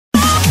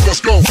Let's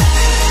go.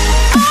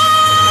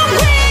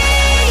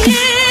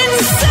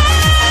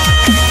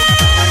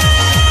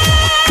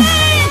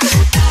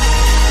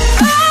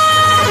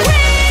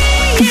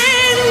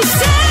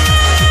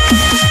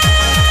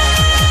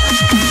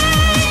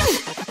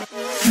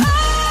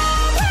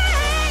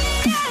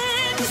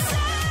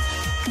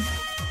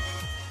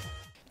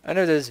 I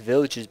know this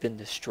village has been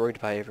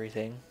destroyed by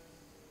everything.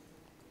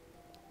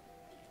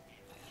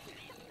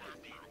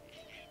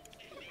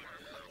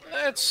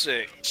 Let's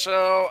see.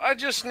 So I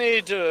just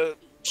need to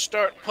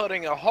start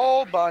putting a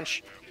whole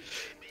bunch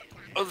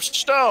of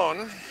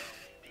stone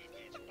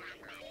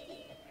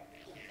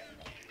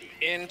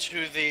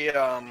into the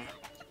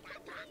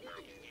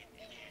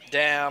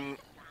damn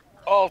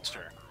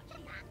altar.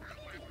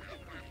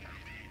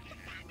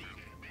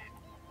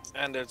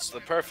 And it's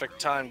the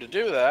perfect time to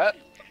do that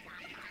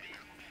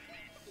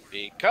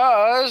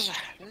because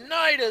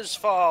night is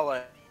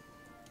falling.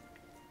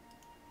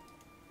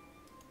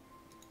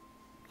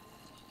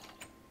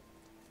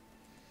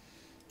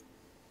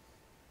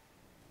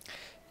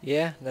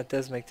 Yeah, that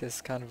does make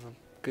this kind of a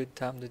good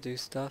time to do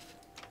stuff.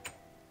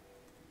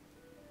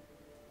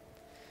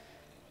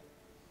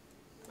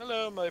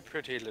 Hello, my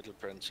pretty little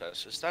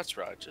princesses. That's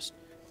right.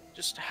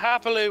 Just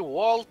happily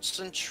waltz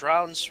and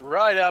trounce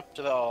right up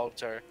to the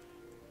altar,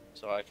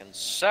 so I can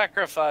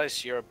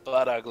sacrifice your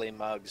butt ugly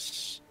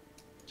mugs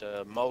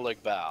to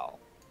Molig Bal.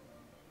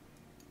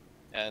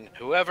 And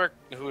whoever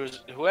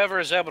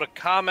is able to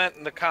comment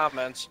in the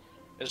comments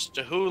as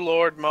to who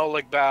Lord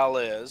Molig Bal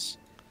is,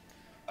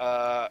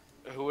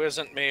 who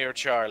isn't me or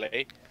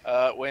Charlie,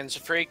 wins a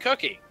free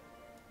cookie.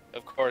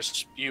 Of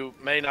course, you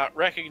may not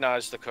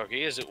recognize the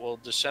cookie as it will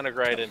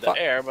disintegrate into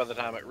air by the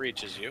time it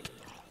reaches you.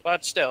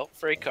 But still,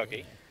 free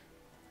cookie.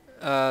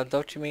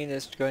 Don't you mean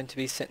it's going to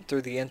be sent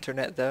through the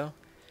internet though?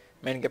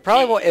 I mean, it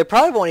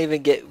probably won't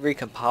even get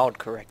recompiled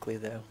correctly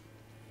though.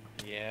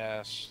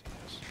 Yes.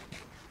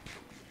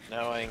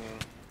 Knowing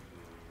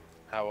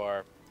how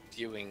our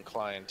viewing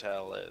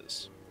clientele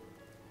is.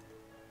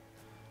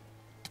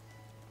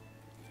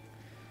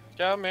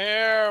 Come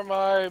here,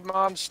 my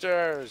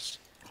monsters!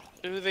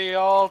 To the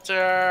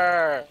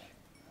altar!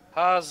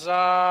 Huzzah!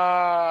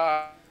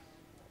 I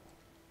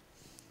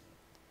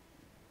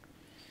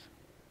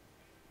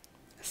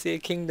see a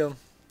kingdom.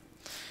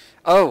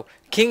 Oh,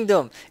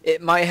 kingdom!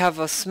 It might have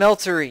a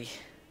smeltery.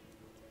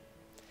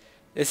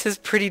 This is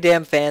pretty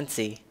damn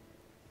fancy.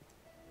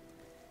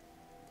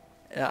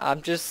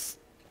 I'm just...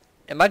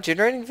 Am I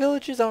generating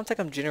villages? I don't think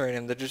I'm generating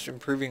them. They're just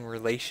improving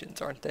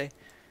relations, aren't they?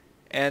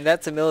 And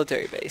that's a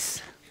military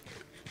base.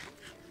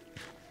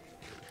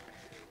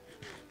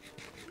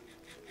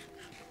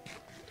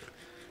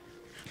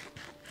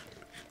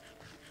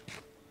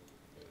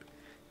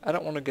 I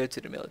don't want to go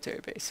to the military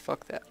base.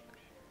 Fuck that.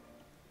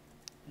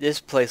 This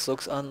place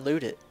looks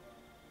unlooted.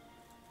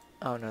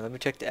 Oh no, let me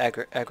check the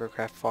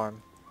agrocraft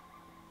farm.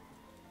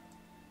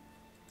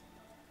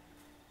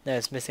 No,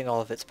 it's missing all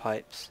of its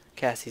pipes.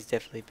 Cassie's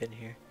definitely been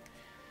here.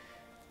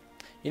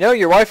 You know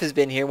your wife has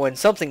been here when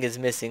something is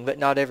missing, but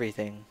not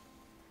everything.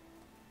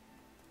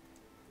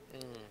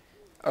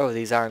 Oh,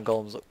 these iron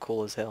golems look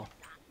cool as hell.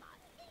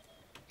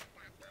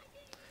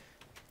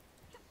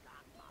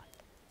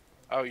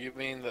 Oh, you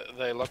mean that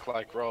they look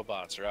like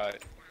robots,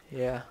 right?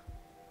 Yeah.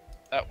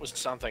 That was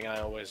something I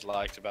always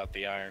liked about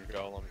the iron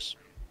golems.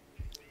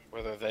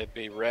 Whether they'd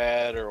be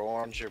red or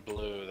orange or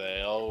blue,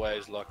 they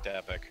always looked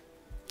epic.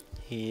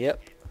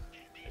 Yep.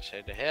 They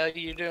said, "The hell are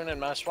you doing in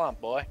my swamp,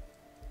 boy?"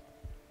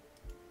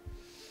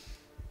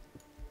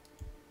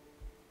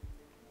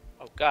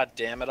 Oh, god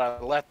damn it, I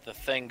let the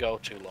thing go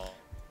too long.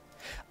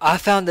 I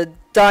found a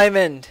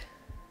diamond!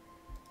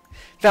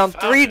 Found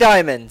 3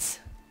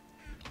 diamonds!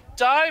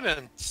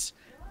 Diamonds!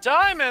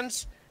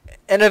 Diamonds!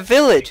 And a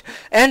village!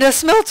 And a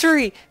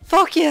smeltery!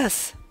 Fuck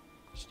yes!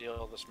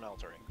 Steal the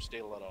smeltery.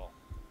 Steal it all.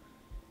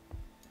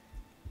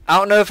 I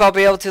don't know if I'll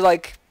be able to,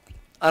 like...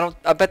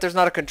 I bet there's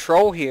not a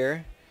control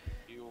here.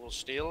 You will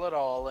steal it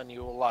all and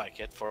you will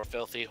like it for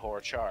filthy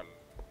whore Charlie.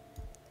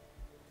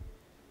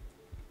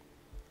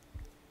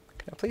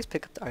 Can I please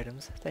pick up the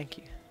items? Thank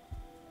you.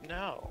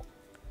 No.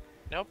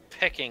 No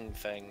picking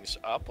things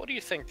up. What do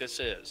you think this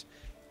is?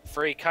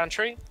 Free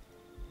country?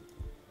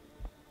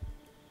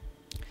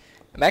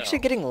 I'm actually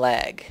getting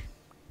lag.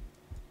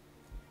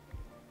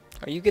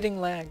 Are you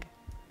getting lag?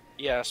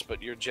 Yes,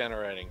 but you're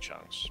generating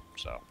chunks,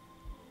 so.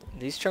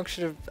 These chunks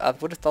should have... I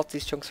would have thought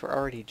these chunks were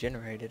already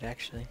generated,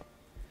 actually.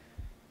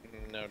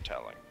 No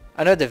telling.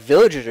 I know the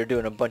villagers are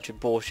doing a bunch of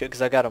bullshit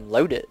because I got them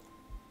loaded.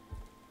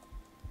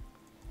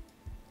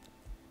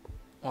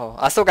 Well,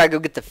 I still gotta go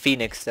get the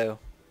Phoenix, though.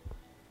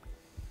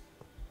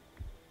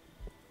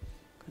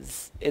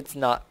 Because it's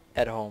not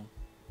at home.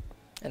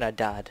 And I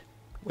died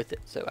with it,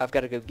 so I've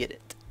got to go get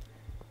it.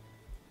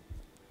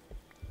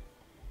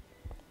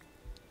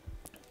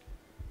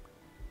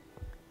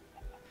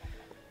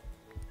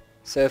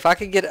 So if I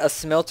could get a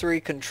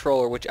smeltery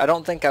controller, which I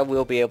don't think I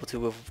will be able to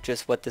with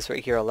just what this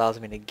right here allows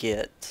me to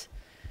get,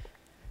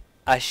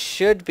 I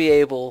should be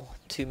able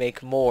to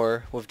make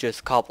more with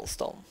just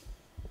cobblestone.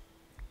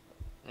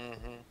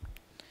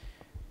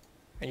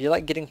 Are you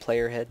like getting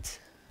player heads?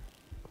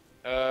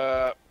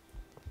 No.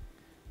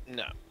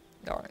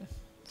 Darn. I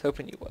was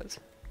hoping you was.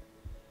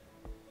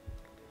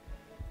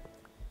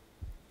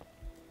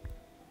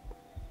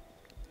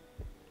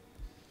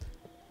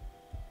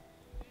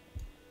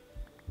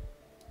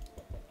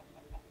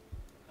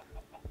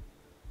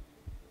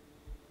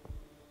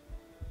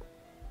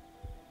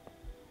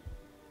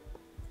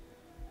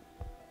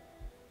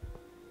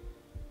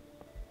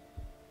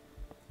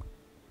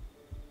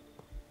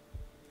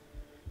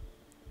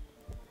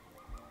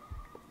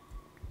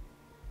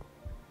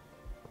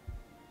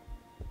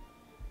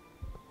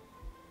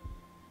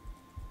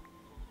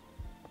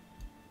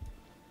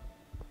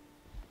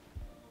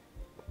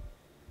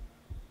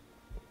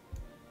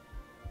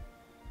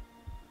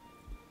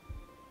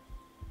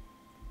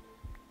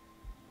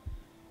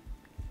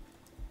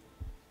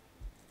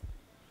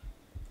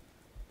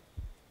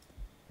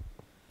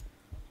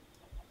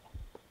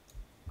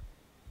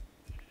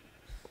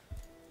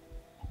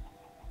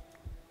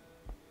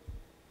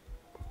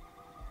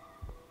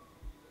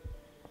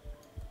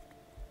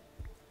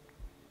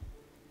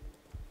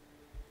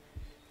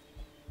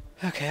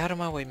 Okay, out of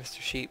my way, Mr.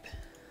 Sheep.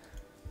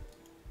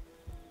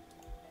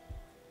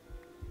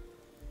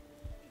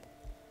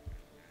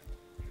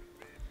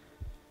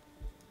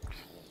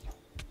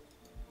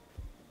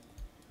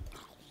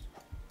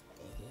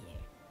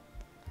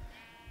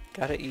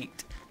 Gotta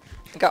eat.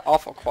 It got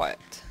awful quiet.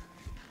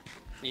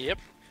 Yep.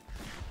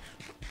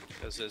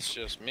 Because it's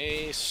just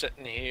me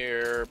sitting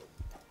here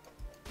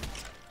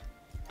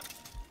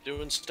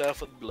doing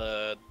stuff with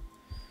blood.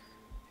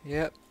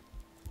 Yep.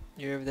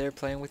 You're over there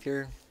playing with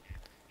your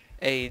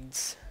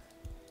aids.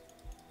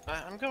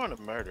 I'm going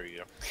to murder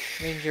you.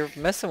 I mean, you're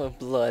messing with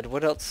blood.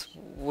 What else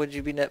would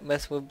you be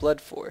messing with blood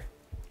for?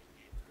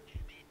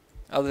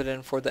 Other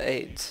than for the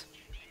aids.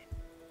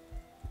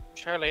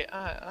 Charlie,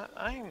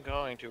 I am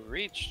going to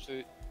reach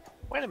to...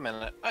 Wait a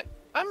minute.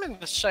 I'm in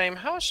the same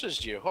house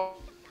as you.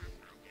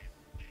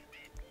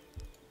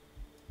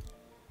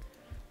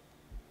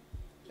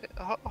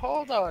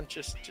 Hold on,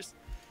 just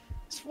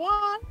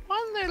one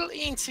little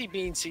eensy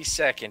beensy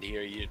second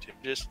here, you two.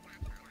 Just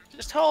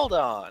hold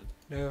on.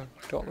 No,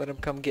 don't let him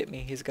come get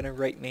me. He's gonna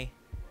rape me.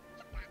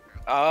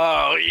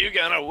 Oh, you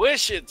gonna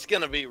wish it's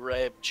gonna be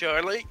rape,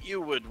 Charlie.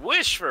 You would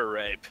wish for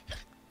rape.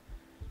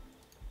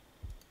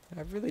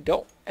 I really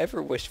don't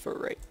ever wish for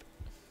rape.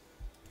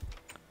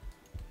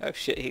 Oh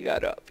shit, he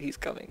got up. He's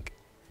coming.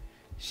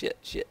 Shit.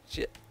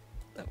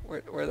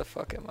 Where the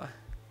fuck am I?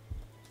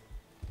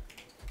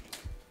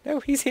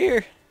 No, he's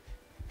here.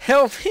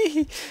 Help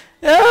me!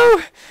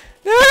 No!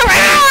 No!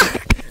 Ah!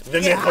 The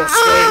nipple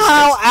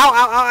Ow! Ow!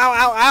 Ow!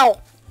 Ow!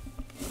 Ow!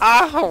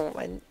 Ow! Ow!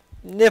 My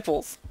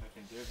nipples. I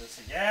can do this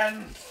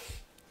again.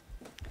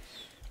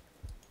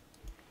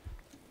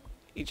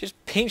 He just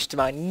pinched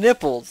my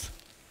nipples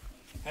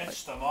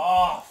Pinch them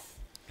off.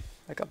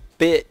 like a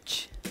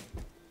bitch.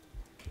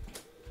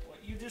 What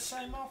you just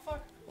say,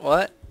 motherfucker?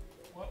 What?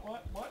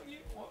 What you?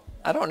 What?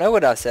 I don't know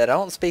what I said. I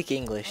don't speak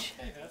English.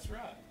 Okay, that's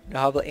right. No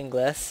hablo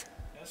inglés.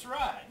 That's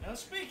right. Now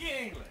speak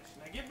English.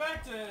 Now get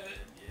back to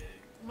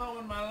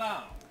mowing my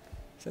lawn.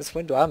 Since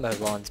when do I mow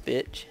lawns,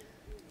 bitch?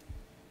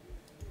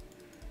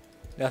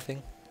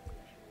 Nothing.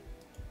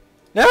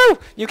 No!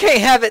 You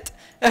can't have it!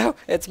 No,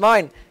 it's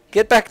mine.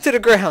 Get back to the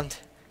ground.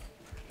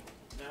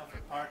 Now for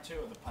part 2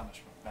 of the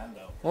punishment. Bend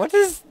over. What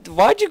is...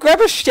 Why'd you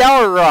grab a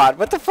shower rod?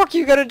 What the fuck are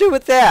you gonna do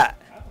with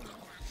that? I don't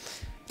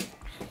know.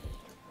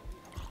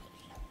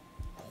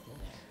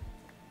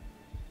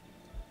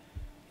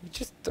 You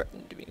just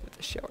threatened me with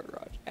a shower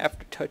rod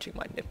after touching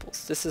my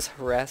nipples. This is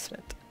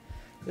harassment.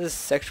 This is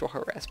sexual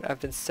harassment. I've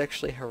been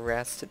sexually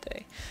harassed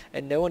today.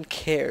 And no one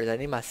cares. I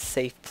need my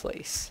safe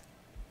place.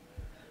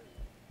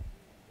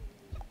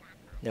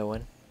 No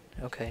one?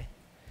 Okay.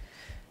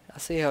 I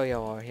see how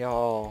y'all are.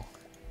 Y'all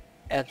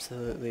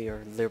absolutely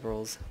are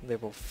liberals.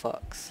 Liberal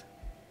fucks.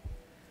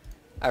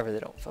 I really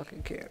don't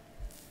fucking care.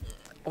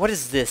 What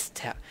is this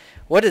town?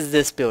 What is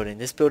this building?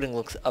 This building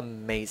looks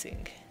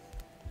amazing.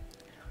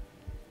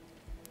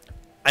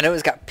 I know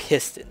it's got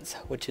pistons,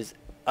 which is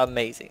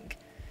amazing.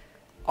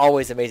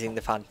 Always amazing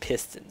to find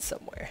pistons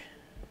somewhere.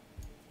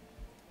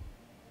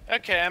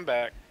 Okay, I'm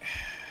back.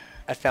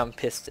 I found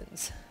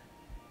pistons.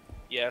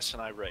 Yes,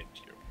 and I raped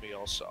you. We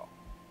all saw.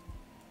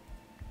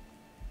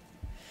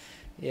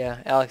 Yeah,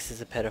 Alex is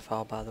a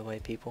pedophile, by the way,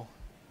 people.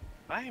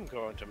 I am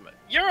going to...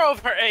 You're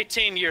over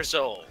 18 years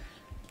old.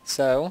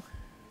 So?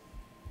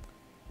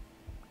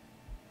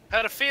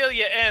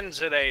 Pedophilia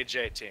ends at age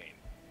 18.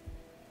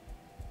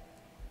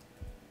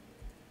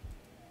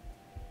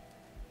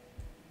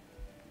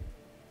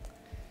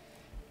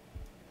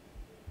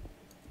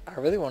 I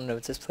really want to know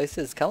what this place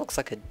is. It kind of looks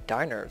like a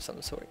diner of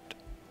some sort.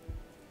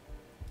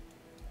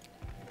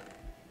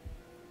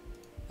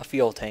 A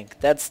fuel tank.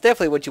 That's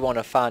definitely what you want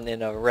to find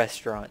in a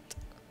restaurant.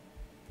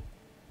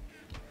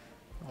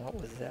 What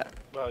was that?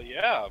 Well,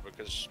 yeah,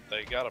 because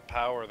they gotta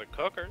power the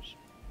cookers.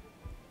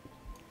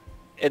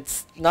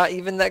 It's not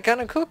even that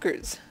kind of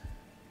cookers.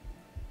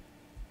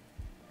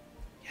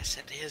 Yes,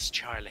 it is,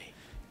 Charlie.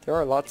 There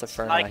are lots of It's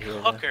fern like out here,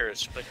 though.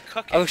 hookers, but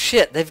cooking. Oh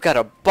shit, they've got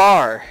a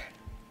bar.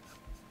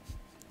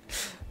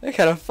 They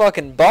got a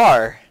fucking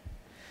bar.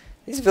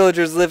 These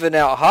villagers living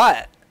out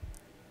hot.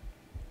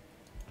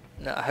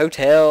 A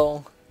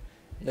hotel.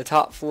 The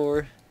top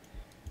floor.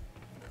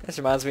 This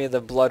reminds me of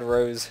the Blood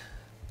Rose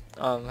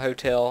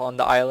hotel on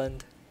the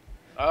island.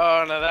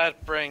 Oh, no,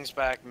 that brings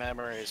back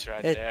memories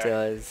right It there.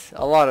 does.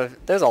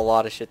 There's a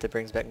lot of shit that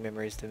brings back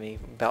memories to me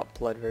about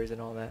Blood Rose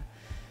and all that.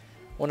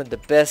 One of the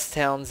best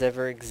towns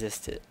ever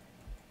existed.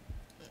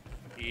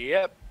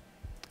 Yep.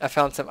 I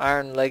found some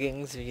iron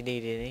leggings if you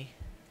need any.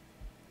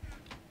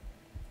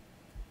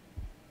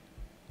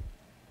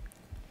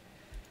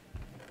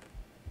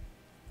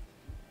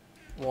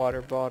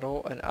 Water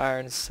bottle, an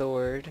iron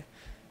sword.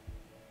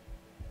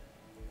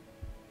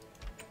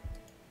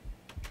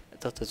 I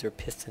thought those were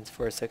pistons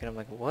for a second. I'm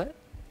like, what?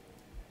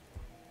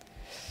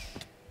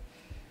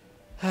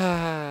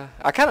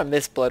 I kind of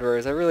miss Blood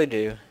Rose. I really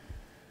do.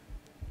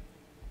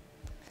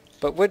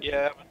 But what?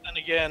 Yeah, but then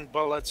again,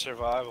 bullet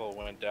survival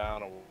went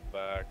down a while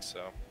back,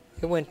 so.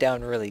 It went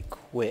down really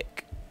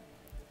quick,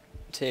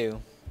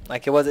 too.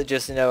 Like, it wasn't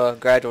just, you know, a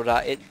gradual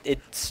die. It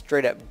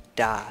straight up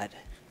died.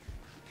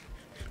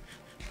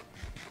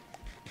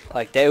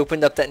 Like, they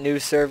opened up that new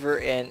server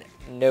and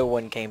no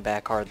one came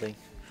back, hardly.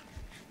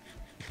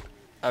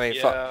 I mean,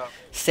 Yeah. fuck.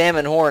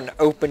 Salmon Horn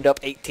opened up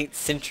 18th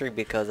century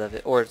because of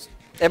it. Or,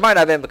 it might not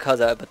have been because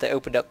of it, but they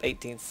opened up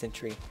 18th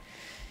century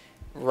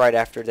right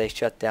after they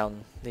shut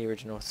down the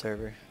original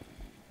server.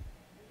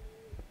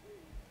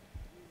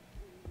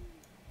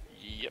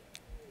 Yep.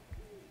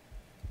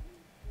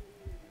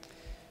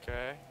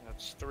 Okay,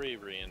 that's 3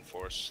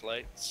 reinforced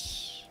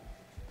slates.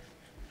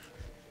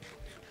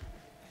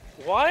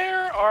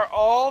 Where are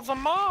all the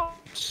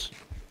mobs?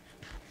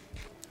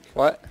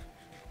 What?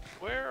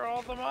 Where are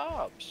all the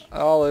mobs?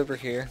 All over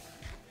here.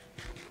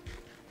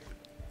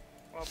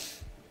 Well,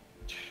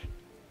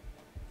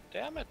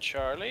 damn it,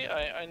 Charlie.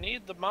 I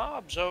need the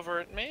mobs over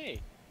at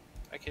me.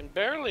 I can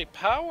barely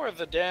power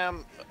the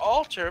damn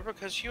altar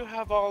because you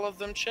have all of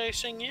them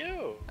chasing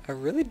you. I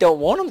really don't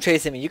want them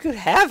chasing me. You could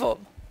have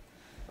them.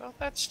 Well,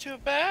 that's too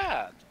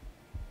bad.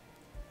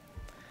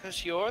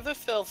 Because you're the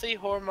filthy,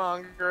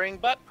 whoremongering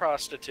butt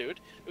prostitute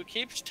who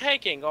keeps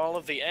taking all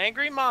of the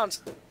angry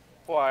monsters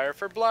require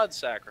for blood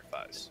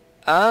sacrifice.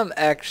 I'm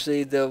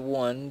actually the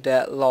one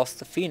that lost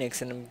the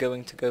phoenix and I'm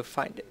going to go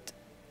find it.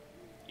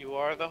 You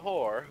are the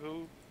whore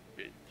who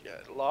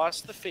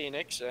lost the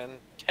phoenix and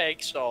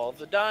takes all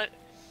the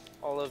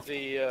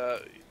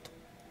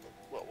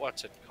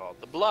what's it called?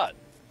 The blood.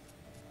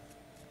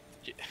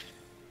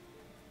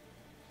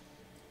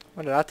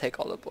 Why did I take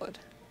all the blood?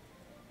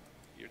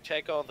 You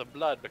take all the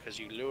blood because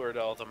you lured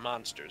all the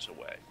monsters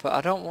away. But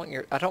I don't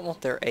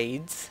want their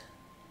aids.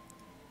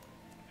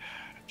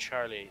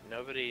 Charlie,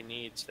 nobody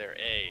needs their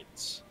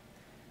aids.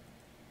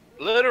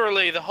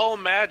 Literally, the whole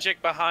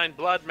magic behind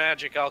blood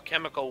magic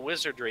alchemical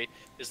wizardry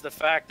is the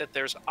fact that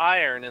there's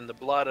iron in the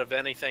blood of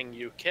anything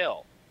you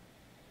kill.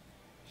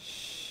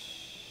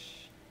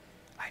 Shh.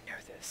 I know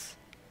this.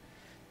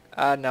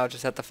 I now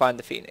just have to find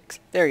the phoenix.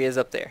 There he is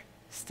up there.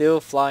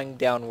 Still flying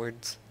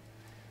downwards.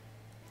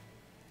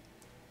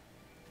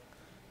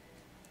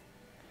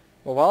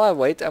 Well, while I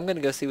wait, I'm going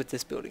to go see what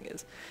this building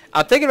is.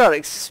 I'm thinking about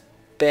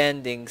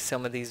expanding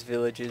some of these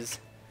villages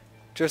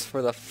just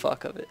for the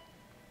fuck of it.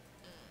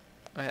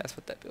 Oh, yeah, that's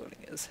what that building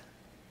is.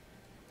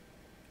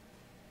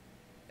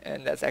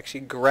 And that's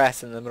actually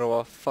grass in the middle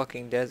of a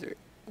fucking desert.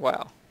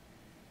 Wow.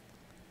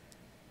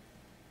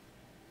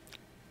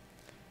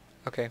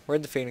 Okay,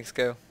 where'd the phoenix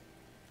go?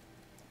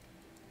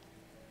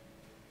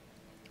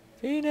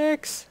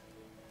 Phoenix!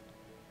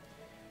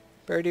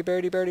 Birdie,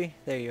 birdie, birdie.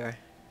 There you are.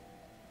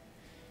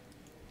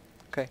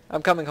 Okay,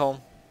 I'm coming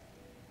home.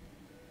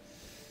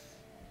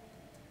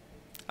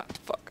 Ah,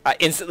 fuck. I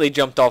instantly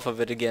jumped off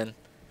of it again.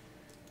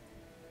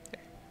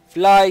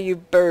 Fly, you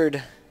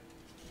bird.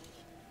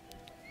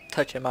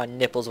 Touching my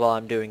nipples while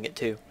I'm doing it,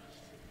 too.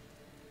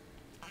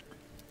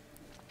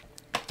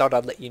 Thought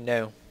I'd let you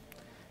know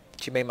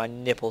that you made my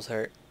nipples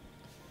hurt.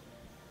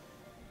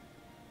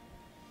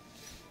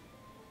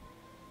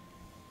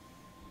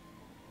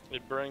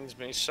 It brings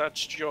me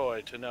such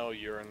joy to know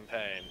you're in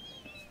pain.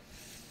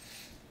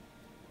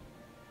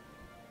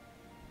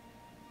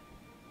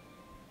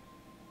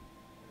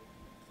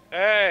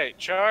 Hey,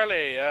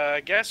 Charlie,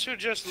 guess who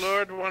just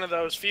lured one of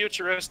those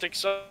futuristic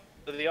souls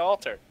to the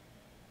altar?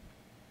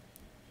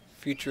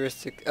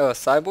 Futuristic... Oh, a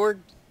cyborg?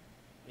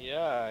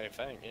 Yeah, I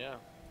think, yeah.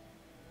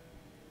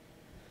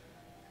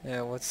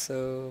 Yeah, what's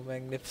so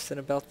magnificent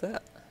about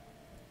that?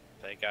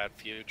 They got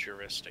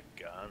futuristic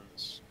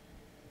guns.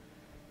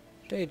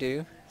 They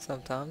do,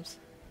 sometimes.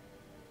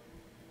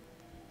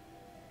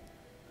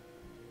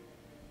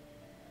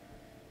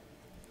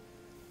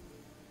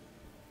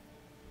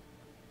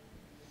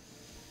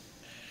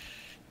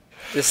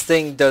 This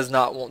thing does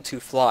not want to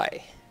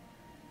fly.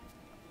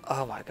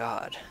 Oh my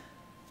god.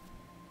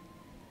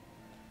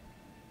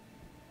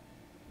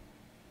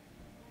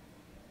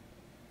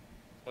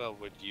 Well,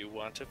 would you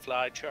want to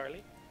fly,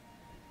 Charlie?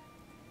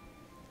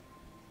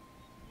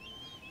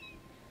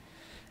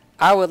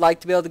 I would like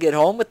to be able to get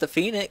home with the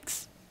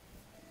Phoenix.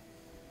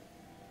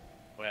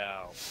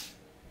 Well,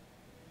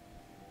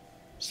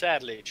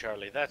 sadly,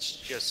 Charlie, that's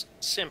just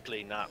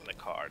simply not in the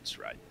cards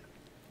right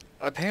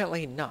now.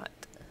 Apparently not.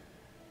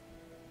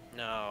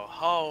 No,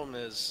 home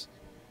is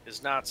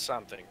not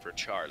something for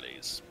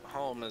Charlies.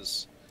 Home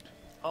is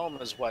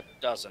what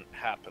doesn't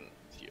happen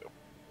with you.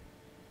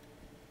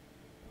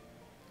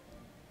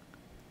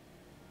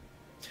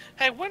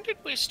 Hey, when did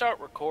we start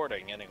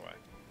recording anyway?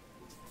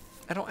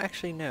 I don't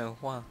actually know.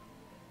 Why?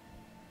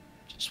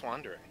 Just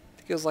wondering. I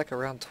think it was like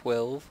around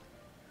 12.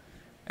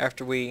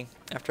 After I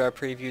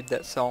previewed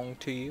that song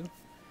to you.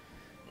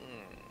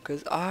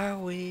 Cause are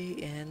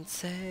we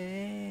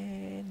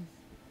insane?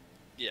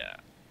 Yeah.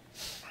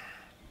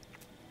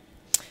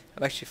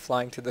 I'm actually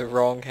flying to the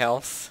wrong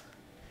house.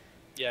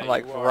 Yeah, I'm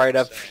like you are right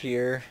up insane.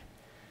 here.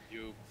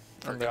 You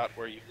forgot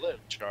where you live,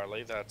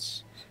 Charlie.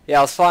 Yeah,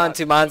 I was flying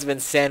to Mines of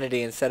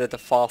Insanity instead of the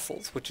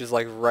Fossils, which is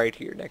like right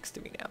here next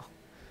to me now.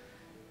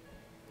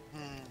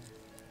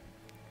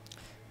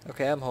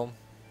 Okay, I'm home.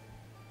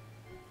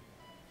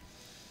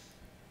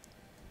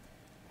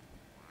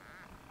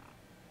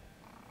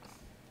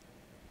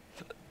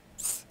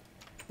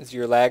 Is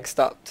your lag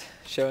stopped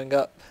showing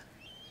up?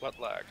 What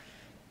lag?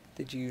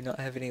 Did you not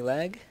have any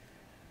lag?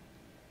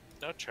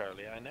 No,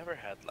 Charlie, I never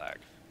had lag.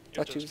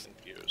 You're just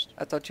confused.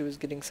 I thought you was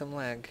getting some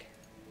lag.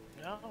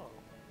 No.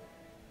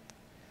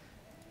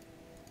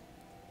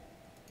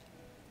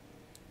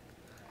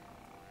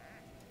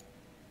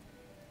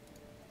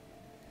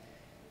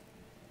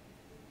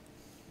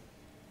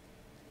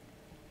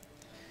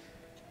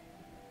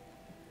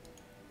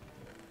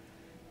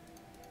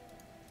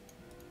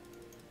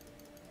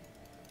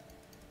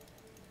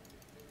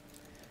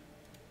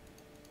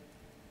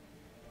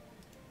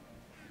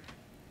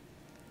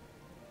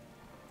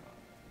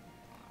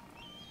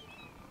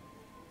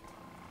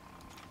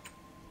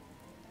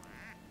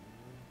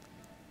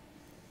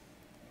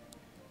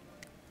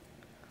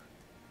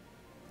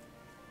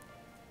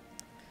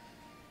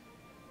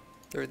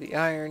 Throw the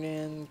iron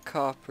in,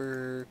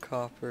 copper,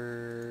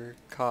 copper,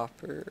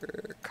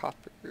 copper,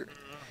 copper,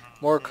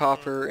 more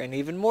copper, and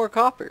even more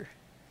copper.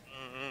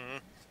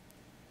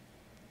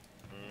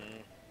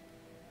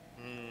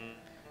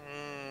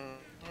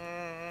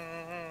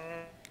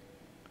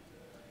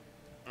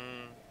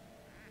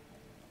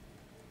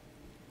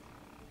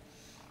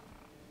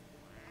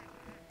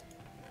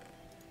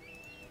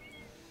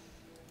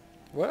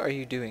 What are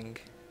you doing?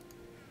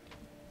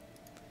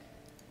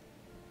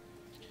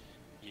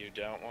 You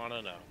don't want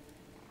to know.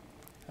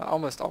 I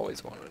almost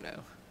always want to know.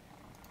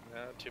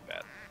 No, too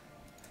bad.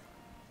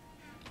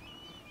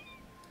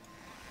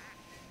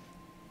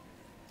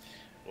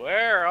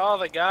 Where are all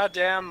the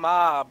goddamn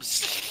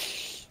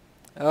mobs?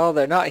 Oh,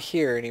 they're not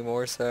here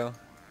anymore, so...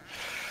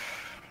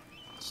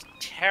 It's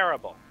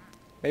terrible.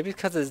 Maybe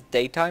because it's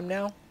daytime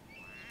now?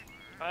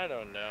 I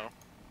don't know.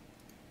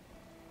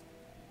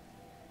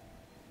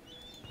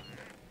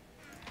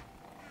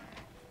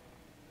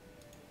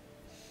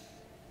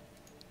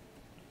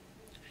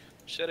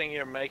 Sitting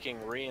here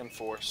making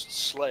reinforced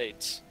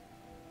slates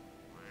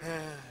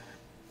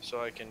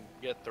so I can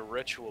get the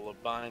ritual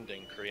of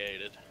binding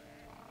created.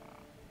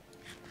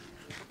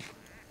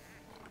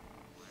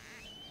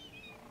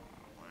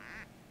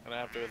 And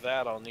after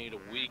that, I'll need a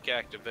weak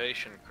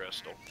activation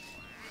crystal.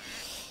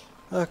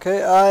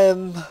 Okay, I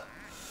am...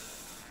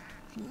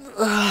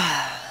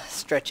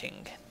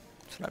 stretching.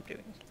 That's what I'm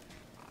doing.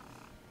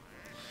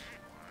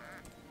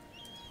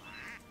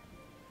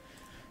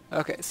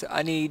 Okay, so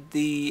I need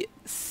the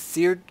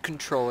seared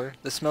controller,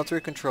 the smelter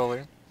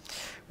controller,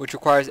 which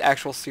requires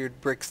actual seared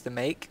bricks to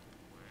make.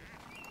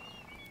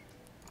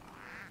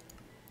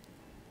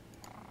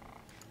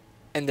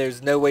 And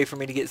there's no way for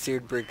me to get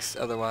seared bricks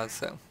otherwise,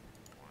 so.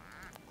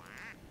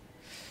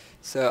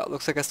 So it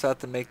looks like I still have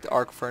to make the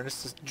arc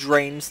furnace. This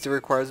drain still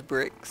requires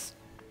bricks.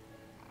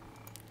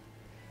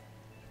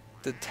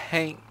 The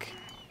tank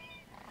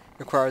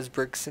requires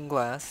bricks and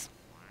glass.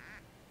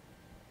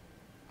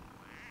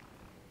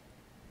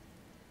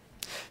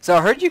 So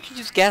I heard you can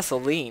use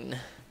gasoline.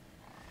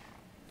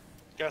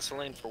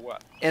 Gasoline for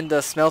what? In the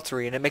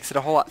smeltery, and it makes it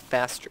a whole lot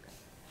faster.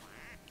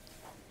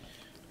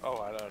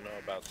 Oh, I don't know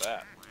about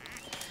that.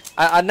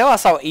 I know I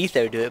saw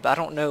Etho do it, but I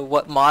don't know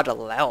what mod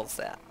allows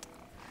that.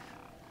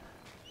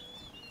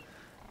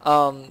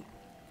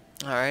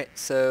 Alright,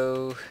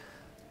 so...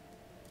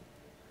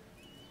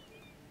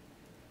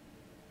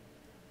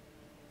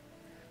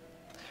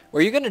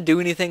 Were you gonna do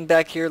anything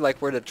back here,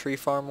 like where the tree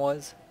farm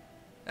was?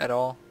 At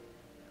all?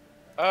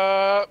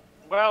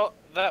 Well,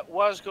 that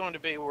was going to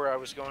be where I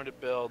was going to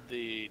build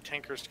the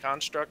Tinker's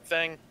Construct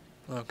thing.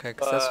 Okay,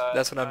 because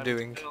that's what I'm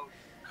doing. Still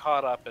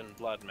caught up in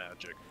blood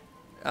magic.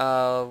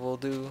 I will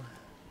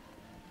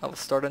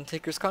start on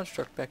Tinker's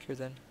Construct back here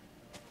then.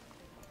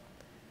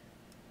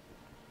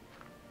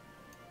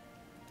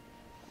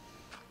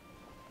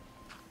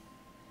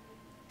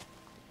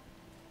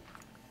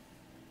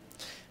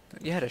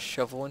 You had a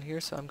shovel in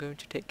here, so I'm going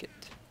to take it.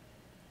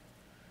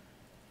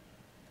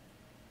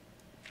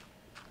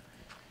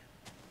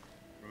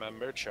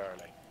 Remember,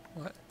 Charlie.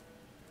 What?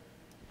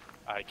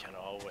 I can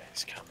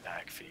always come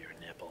back for your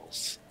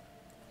nibbles.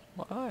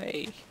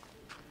 Why?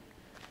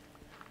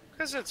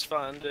 Because it's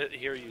fun to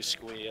hear you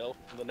squeal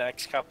the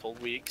next couple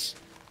weeks.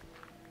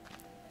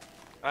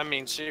 I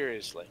mean,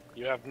 seriously,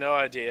 you have no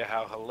idea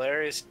how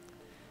hilarious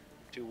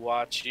to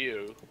watch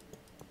you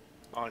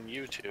on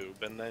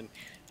YouTube, and then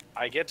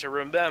I get to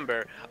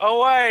remember,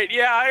 oh wait,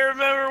 yeah, I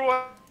remember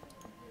what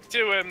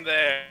to him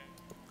there.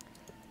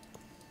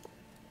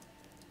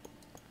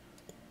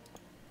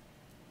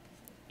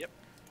 Yep,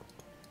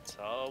 it's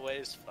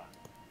always fun.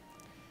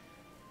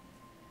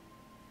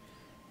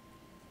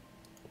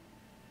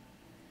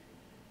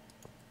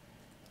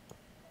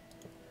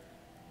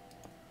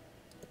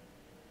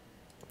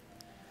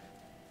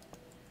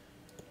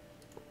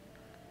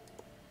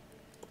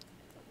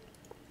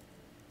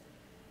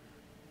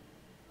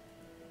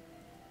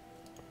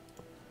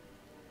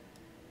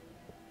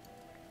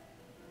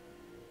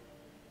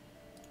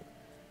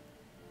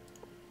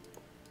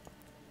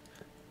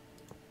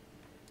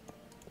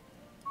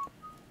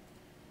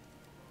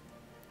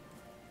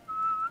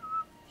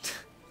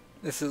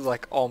 This is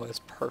like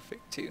almost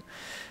perfect too.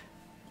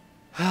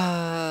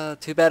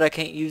 Too bad I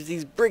can't use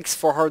these bricks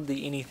for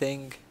hardly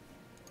anything.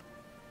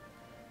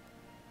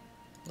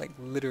 Like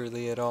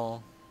literally at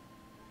all.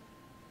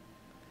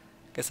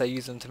 Guess I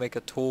use them to make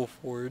a tool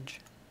forge.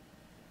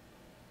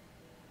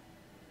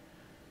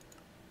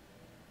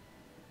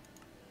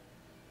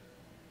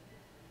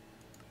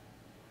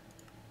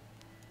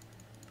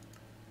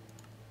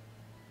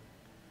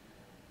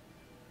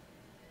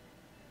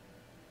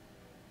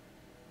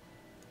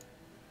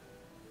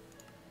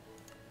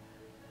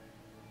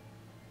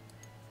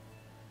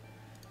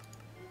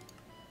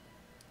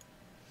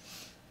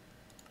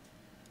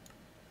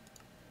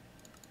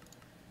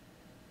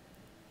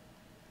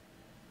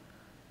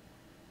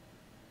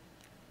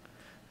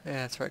 Yeah,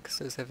 that's right, because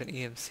those have an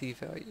EMC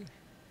value.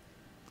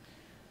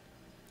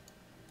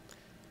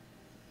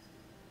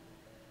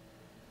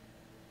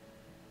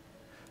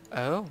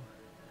 Oh,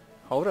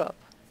 hold up.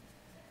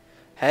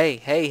 Hey,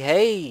 hey,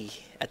 hey!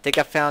 I think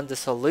I found the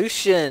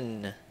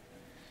solution!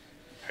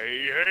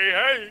 Hey, hey,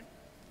 hey!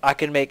 I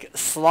can make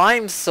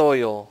slime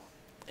soil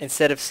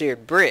instead of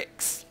seared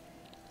bricks.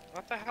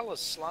 What the hell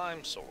is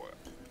slime soil?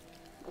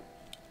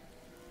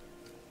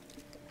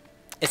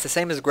 It's the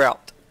same as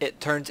grout. It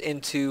turns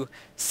into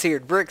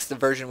seared bricks, the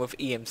version with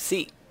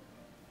EMC.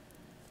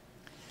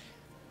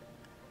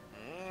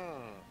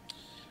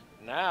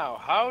 Now,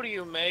 how do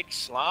you make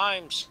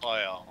slime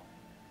soil?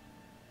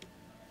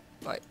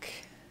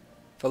 Like,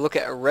 if I look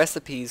at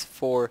recipes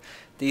for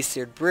these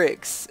seared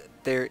bricks,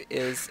 there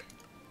is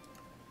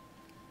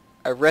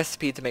a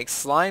recipe to make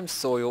slime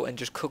soil and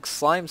just cook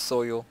slime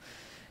soil,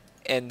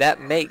 and that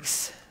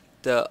makes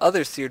the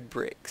other seared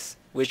bricks,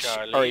 which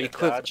Charlie, are you're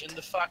equivalent. dodging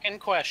the fucking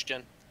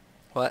question.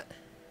 What?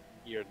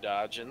 You're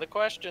dodging the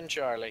question,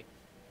 Charlie.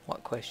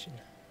 What question?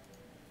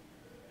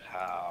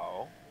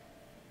 How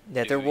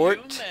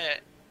Netherwort,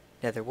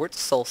 netherwort,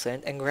 soul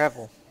sand, and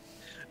gravel.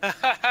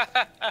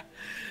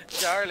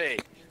 Charlie,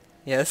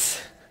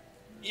 Yes.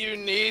 you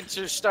need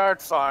to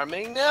start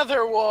farming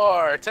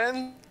netherwort,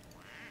 and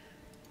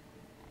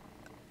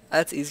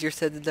That's easier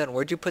said than done.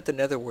 Where'd you put the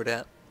netherwort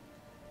at?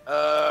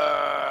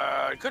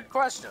 good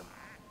question.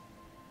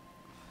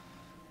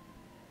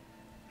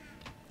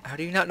 How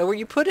do you not know where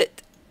you put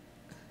it?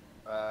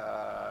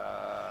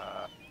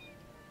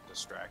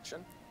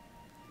 Distraction.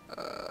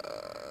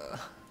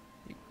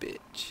 You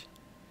bitch.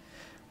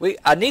 Wait,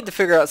 I need to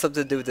figure out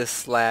something to do with this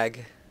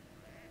slag.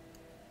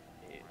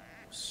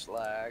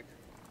 Slag.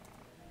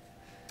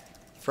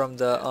 From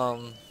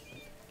the,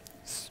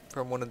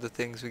 from one of the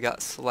things we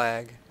got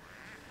slag.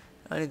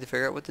 I need to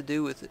figure out what to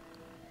do with it.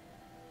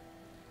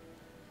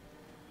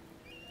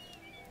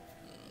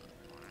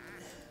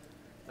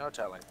 No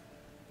telling.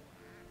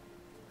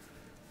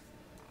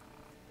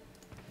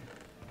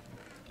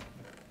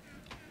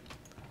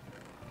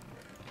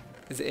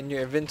 Is it in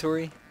your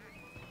inventory?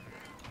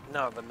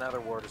 No, the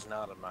netherwort is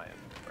not in my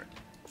inventory.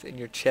 Is it in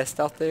your chest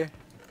out there?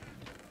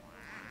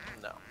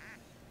 No.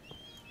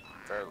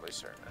 Fairly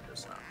certain it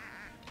is not.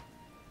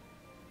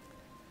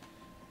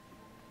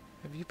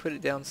 Have you put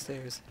it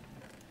downstairs?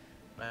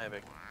 Maybe.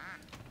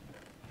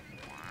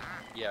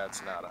 Yeah,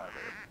 it's not either.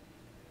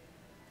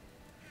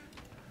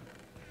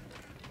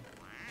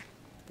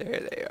 There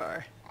they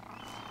are.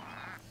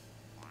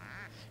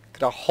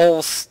 Got a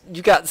whole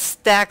you got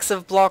stacks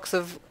of blocks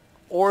of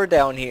ore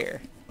down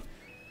here.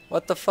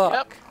 What the fuck?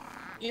 Yep.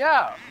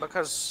 Yeah,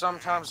 because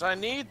sometimes I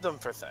need them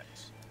for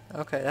things.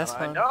 Okay, that's And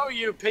fine. I know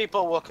you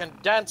people will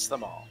condense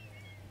them all.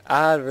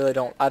 I really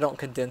don't. I don't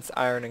condense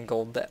iron and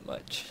gold that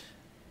much.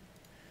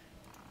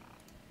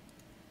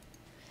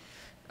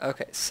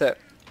 Okay, so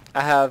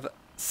I have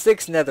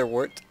 6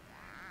 netherwort.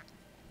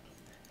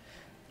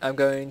 I'm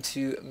going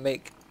to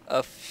make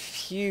a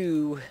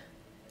few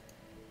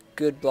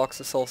good blocks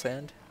of soul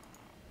sand.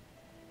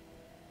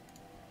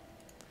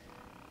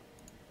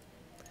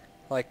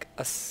 Like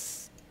a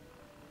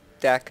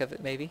stack of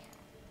it, maybe.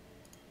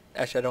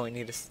 Actually, I don't even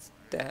need a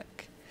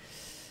stack.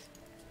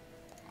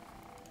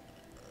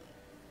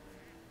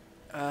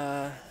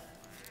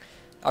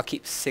 I'll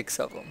keep 6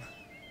 of them.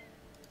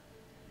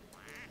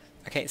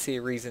 I can't see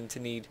a reason to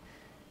need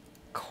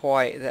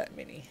quite that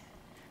many.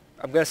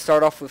 I'm going to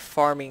start off with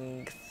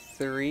farming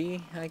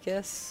 3, I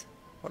guess.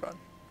 Hold on.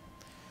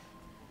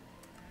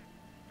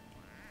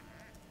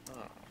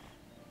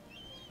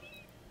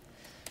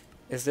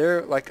 Is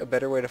there like a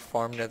better way to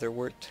farm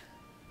netherwort?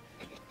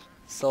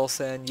 Soul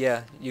sand,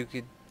 yeah, you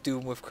could do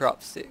them with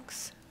crop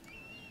sticks.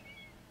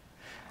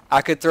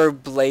 I could throw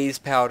blaze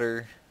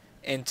powder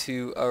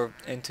into a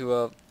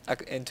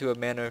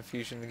mana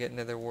infusion to get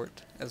netherwort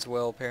as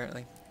well,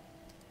 apparently.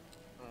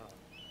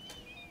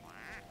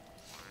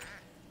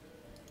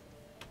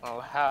 Oh,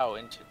 how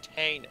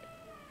entertaining.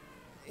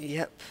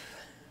 Yep.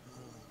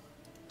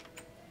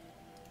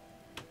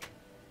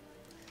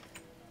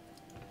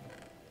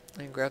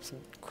 And grab some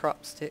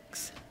crop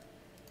sticks.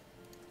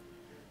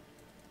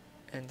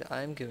 And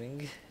I'm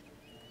going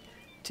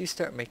to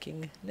start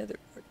making netherwort.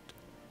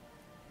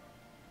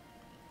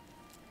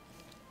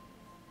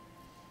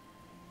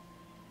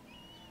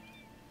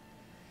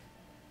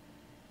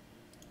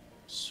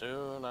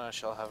 Soon I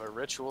shall have a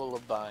ritual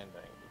of binding.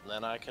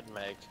 Then I could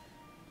make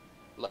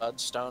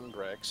bloodstone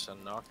bricks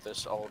and knock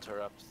this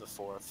altar up to the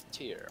 4th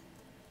tier.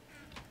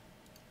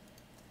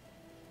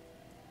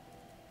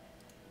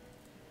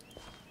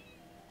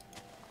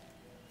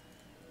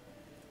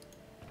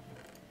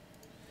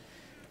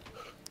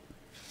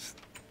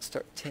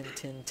 Start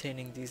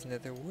tinning these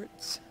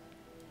netherworts.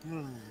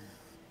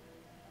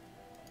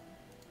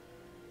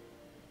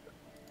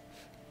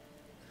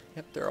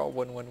 Yep, they're all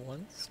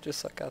 111s,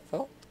 just like I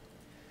thought.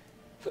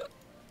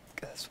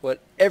 Guess what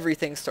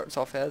everything starts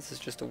off as is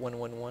just a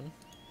 111.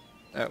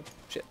 Oh,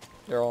 shit.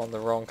 They're all in the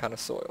wrong kind of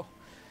soil.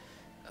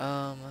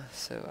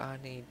 So I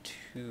need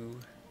to...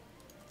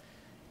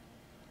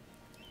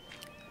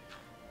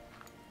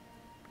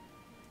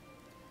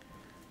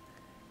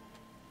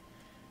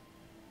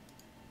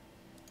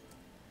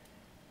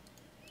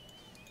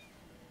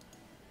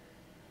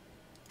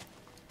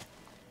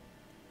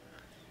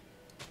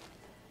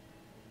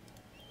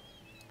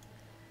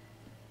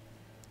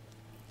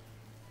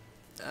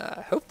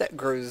 I hope that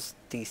grows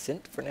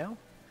decent for now.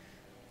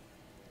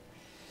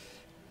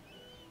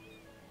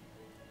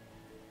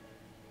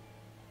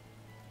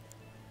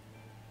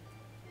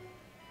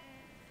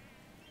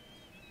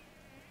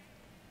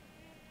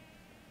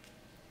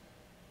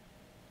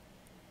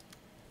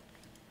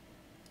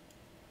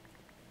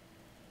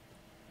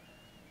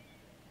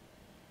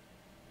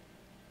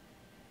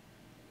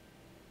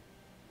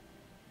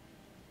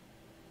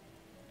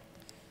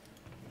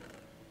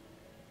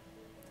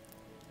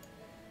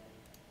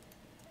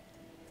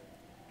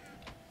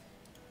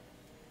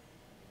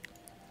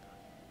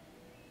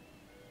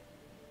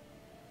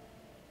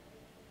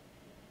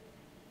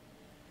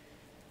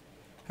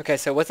 Okay,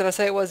 so what did I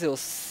say it was? It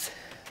was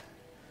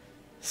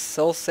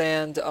soul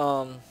sand,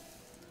 hold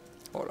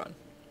on.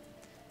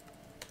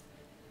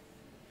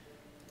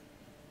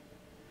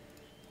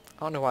 I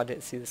don't know why I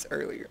didn't see this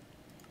earlier.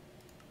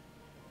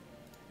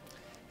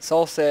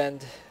 Soul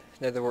sand,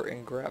 netherwort,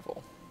 and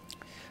gravel.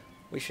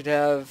 We should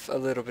have a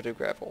little bit of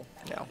gravel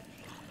now.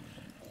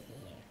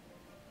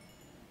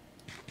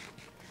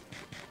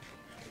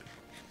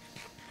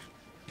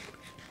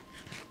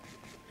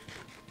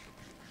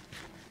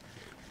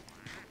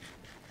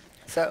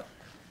 So,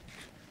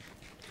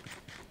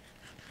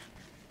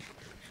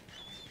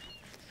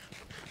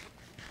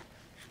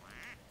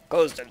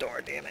 close the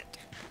door, damn it.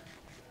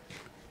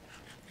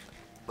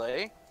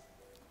 Play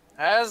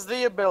has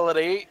the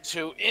ability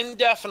to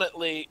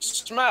indefinitely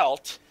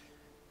smelt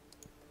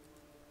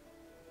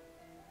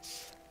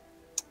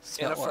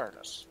in a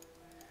furnace.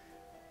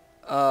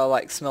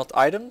 Like smelt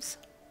items?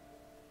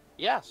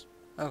 Yes.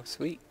 Oh,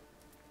 sweet.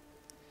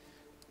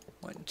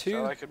 1, 2.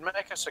 So I could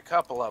make us a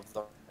couple of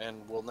them, and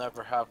we'll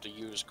never have to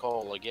use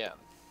coal again.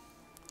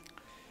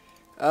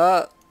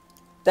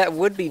 That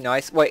would be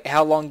nice. Wait,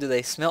 how long do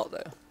they smelt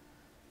though?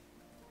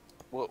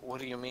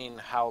 What do you mean,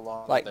 how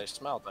long Like- they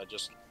smelt? I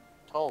just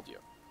told you.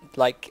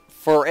 Like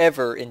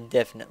forever,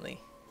 indefinitely.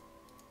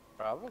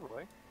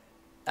 Probably.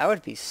 That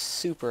would be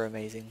super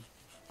amazing.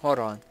 Hold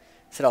on.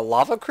 Is it a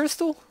lava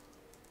crystal?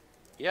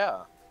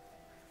 Yeah.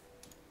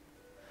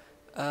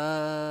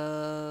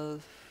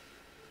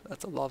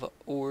 That's a lava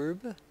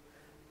orb.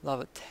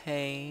 Lava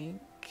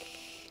tank.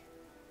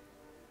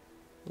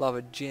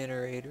 Lava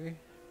generator.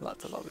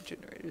 Lots of lava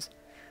generators.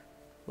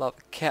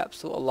 Lava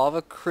capsule. A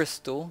lava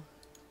crystal.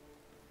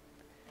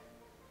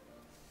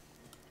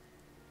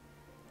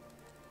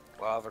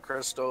 Lava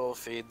crystal,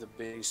 feed the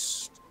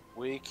beast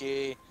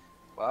wiki.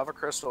 Lava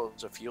crystal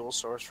is a fuel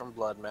source from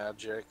blood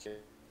magic.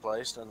 It's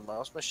placed in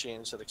most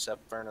machines that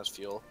accept furnace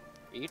fuel.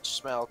 Each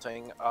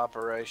smelting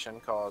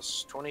operation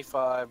costs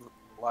 25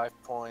 life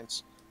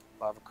points.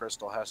 Lava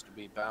crystal has to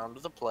be bound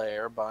to the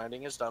player.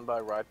 Binding is done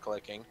by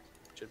right-clicking.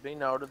 It should be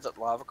noted that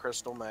lava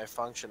crystal may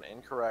function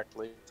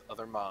incorrectly with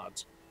other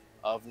mods.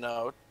 Of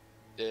note,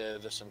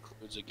 this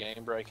includes a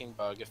game-breaking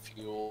bug if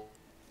fuel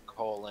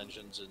coal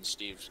engines in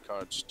Steve's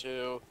cards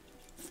too.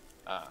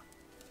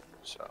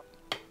 So.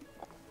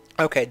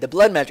 Okay, the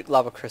Blood Magic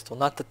Lava Crystal,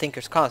 not the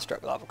Thinker's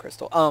Construct Lava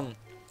Crystal.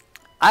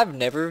 I've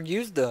never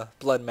used the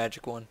Blood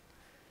Magic one.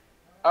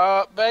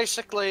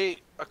 Basically,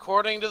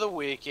 according to the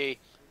wiki,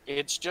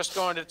 it's just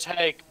going to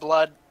take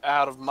blood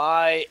out of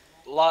my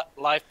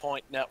life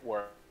point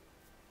network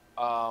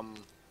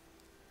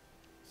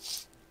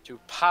to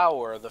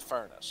power the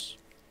furnace.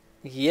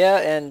 Yeah,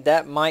 and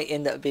that might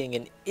end up being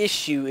an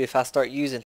issue if I start using